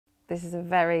This is a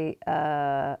very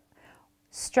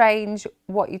strange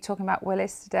what you're talking about,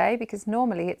 Willis, today, because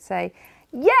normally it's a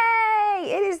yay,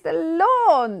 it is the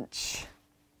launch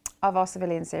of our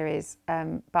civilian series,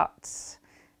 but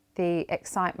the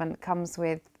excitement comes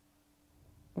with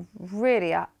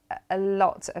really a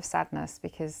lot of sadness,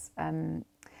 because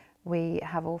we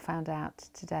have all found out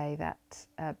today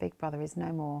that Big Brother is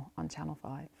no more on Channel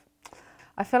 5.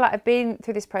 I feel like I've been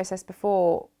through this process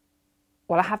before.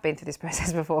 Well, I have been through this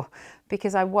process before,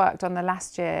 because I worked on the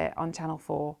last year on Channel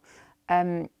 4,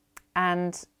 and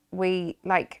we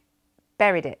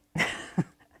buried it,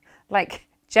 like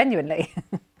genuinely.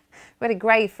 We had a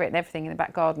grave for it and everything in the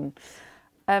back garden.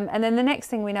 And then the next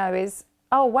thing we know is,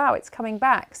 oh wow, it's coming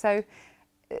back. So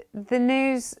the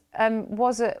news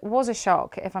was a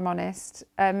shock, if I'm honest,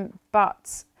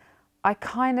 but I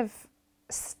kind of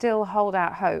still hold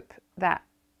out hope that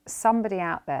somebody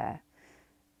out there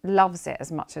loves it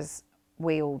as much as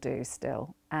we all do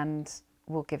still, and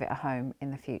will give it a home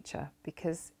in the future,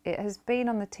 because it has been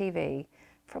on the TV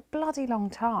for a bloody long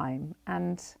time,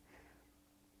 and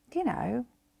you know,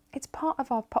 it's part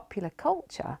of our popular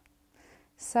culture.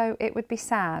 So it would be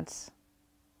sad.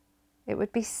 It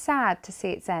would be sad to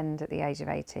see its end at the age of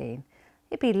 18.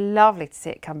 It'd be lovely to see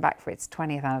it come back for its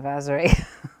 20th anniversary.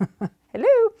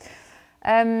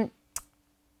 Hello.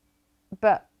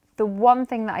 But the one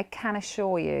thing that I can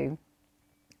assure you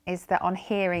is that on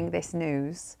hearing this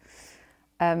news,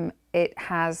 it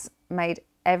has made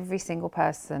every single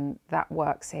person that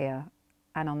works here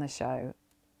and on the show,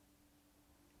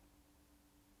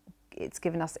 it's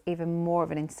given us even more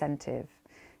of an incentive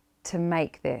to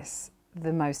make this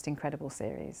the most incredible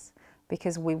series,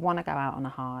 because we want to go out on a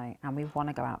high and we want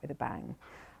to go out with a bang.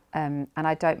 And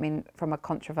I don't mean from a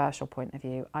controversial point of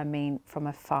view, I mean from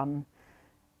a fun,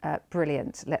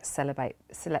 brilliant, let's celebrate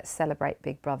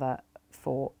Big Brother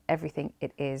for everything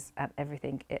it is and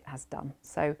everything it has done.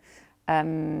 So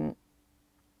those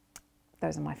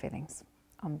are my feelings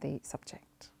on the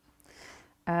subject.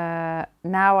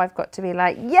 Now I've got to be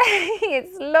like, yay,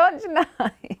 it's launch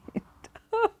night.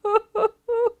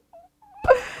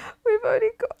 We've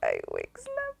only got 8 weeks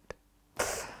left.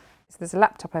 So there's a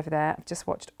laptop over there. I've just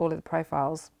watched all of the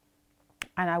profiles,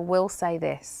 and I will say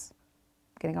this,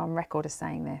 I'm going to go on record as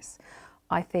saying this.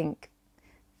 I think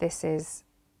this is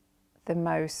a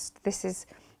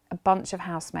bunch of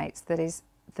housemates that is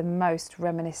the most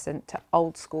reminiscent to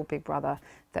old school Big Brother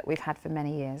that we've had for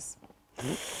many years.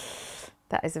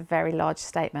 That is a very large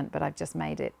statement, but I've just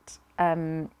made it.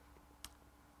 There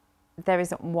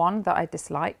isn't one that I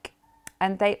dislike,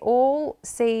 and they all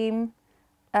seem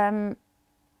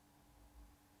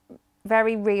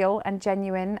very real and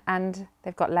genuine, and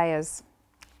they've got layers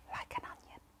like an onion.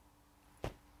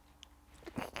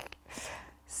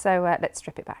 So let's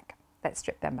strip it back. Let's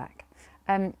strip them back.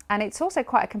 And it's also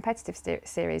quite a competitive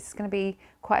series. It's going to be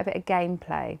quite a bit of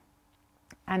gameplay.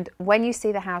 And when you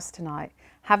see the house tonight,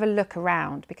 have a look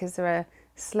around, because there are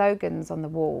slogans on the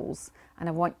walls, and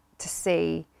I want to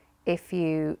see if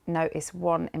you notice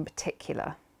one in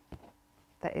particular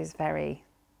that is very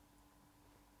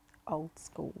old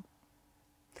school.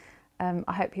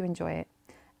 I hope you enjoy it,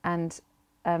 and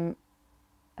a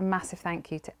massive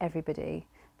thank you to everybody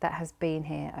that has been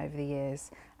here over the years.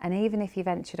 And even if you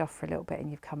ventured off for a little bit and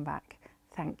you've come back,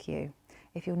 thank you.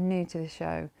 If you're new to the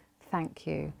show, thank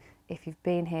you. If you've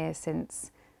been here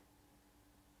since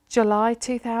July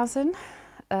 2000,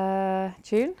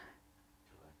 June?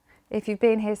 If you've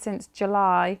been here since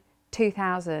July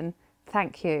 2000,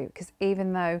 thank you, because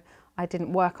even though I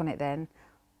didn't work on it then,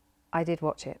 I did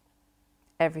watch it.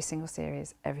 Every single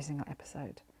series, every single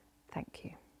episode. Thank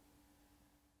you.